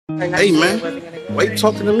Hey man, why you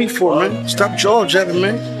talking to me for, man? Stop jaw jacking,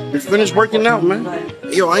 man. You finished working out, man.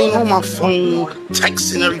 Yo, I ain't on my phone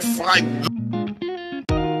texting every 5 minutes.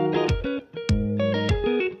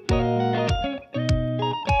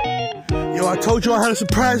 Yo, I told you I had a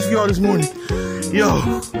surprise for y'all this morning. Yo,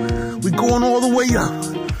 we going all the way up.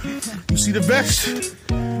 You see the vest?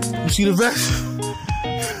 You see the vest?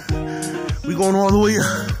 We going all the way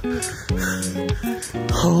up.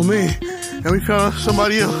 Oh man, and we found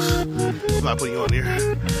somebody else. I'm not putting you on there.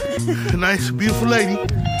 A nice, beautiful lady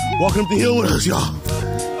walking up the hill with us, y'all.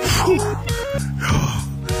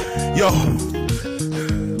 Yo,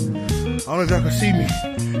 I don't know if y'all can see me.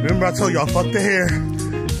 Remember I told y'all, fuck the hair.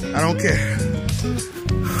 I don't care.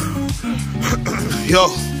 Yo,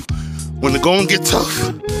 when the going get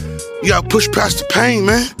tough, you gotta push past the pain,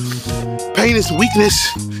 man. Pain is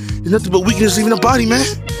weakness. There's nothing but weakness leaving the body, man.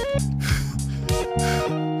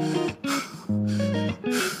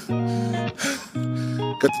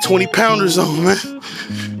 Got the 20 pounders on, man.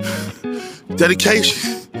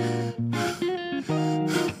 Dedication.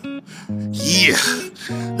 Yeah,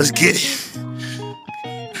 let's get it.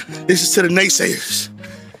 This is to the naysayers.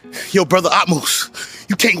 Yo, brother Atmos,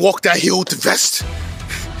 you can't walk that hill with the vest.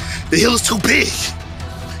 The hill is too big.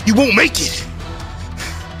 You won't make it.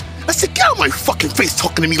 I said, get out of my fucking face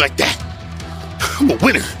talking to me like that. I'm a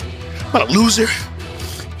winner, I'm not a loser.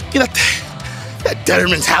 Get out that debtor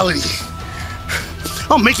mentality.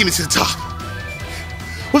 I'm making it to the top.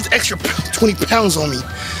 What's the extra 20 pounds on me?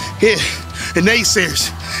 Yeah, the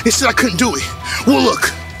naysayers, they said I couldn't do it. Well,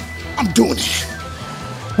 look, I'm doing it.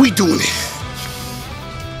 We doing it.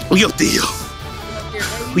 We up the hill.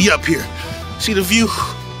 We up here. See the view?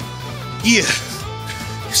 Yeah.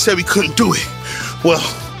 You said we couldn't do it. Well,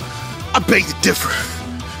 I beg to differ.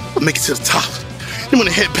 I'll make it to the top. I'm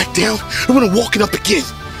gonna head back down. I'm gonna walk it up again.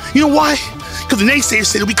 You know why? Because the naysayers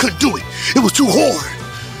said that we couldn't do it. It was too hard.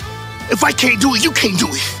 If I can't do it, you can't do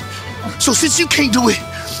it. So since you can't do it,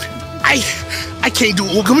 I can't do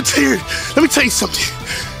it. Well, let me tell you something.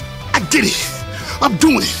 I did it. I'm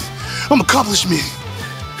doing it. I'm an accomplishment.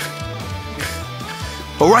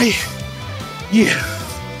 All right? Yeah.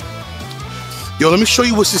 Yo, let me show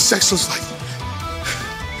you what success looks like.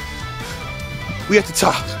 We at the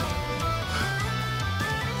top.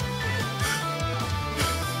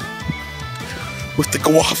 With the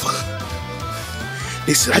guava.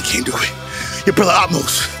 They said I can't do it. Your brother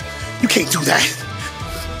Atmos, you can't do that.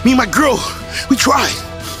 Me and my girl, we tried.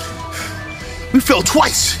 We failed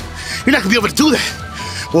twice. You're not gonna be able to do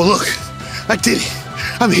that. Well, look, I did it.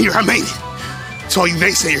 I'm here, I made it. To all you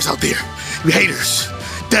naysayers out there, you haters,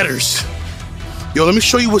 debtors. Yo, let me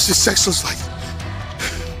show you what success looks like.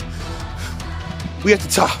 We at the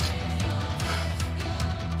top.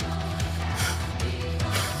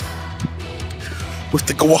 With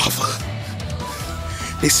the guava.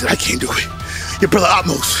 They said I can't do it. Your brother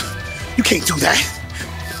Atmos, you can't do that.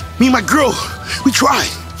 Me and my girl, we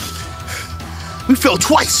tried. We failed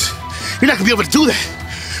twice. You're not gonna be able to do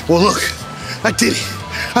that. Well, look, I did it.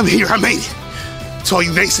 I'm here, I made it. To all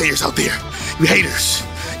you naysayers out there, you haters,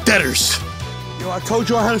 debtors. Yo, I told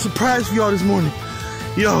you I had a surprise for y'all this morning.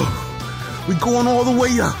 Yo, we going all the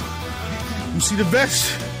way up. You see the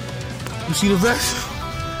vest? You see the vest?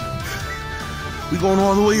 We going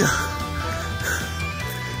all the way up.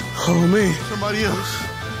 Oh man, somebody else.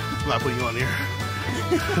 I'm not putting you on there.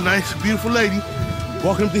 A nice, beautiful lady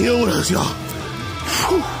walking up the hill with us, y'all.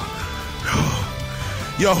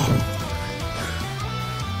 Yo, I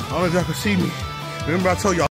don't know if y'all can see me. Remember I told y'all.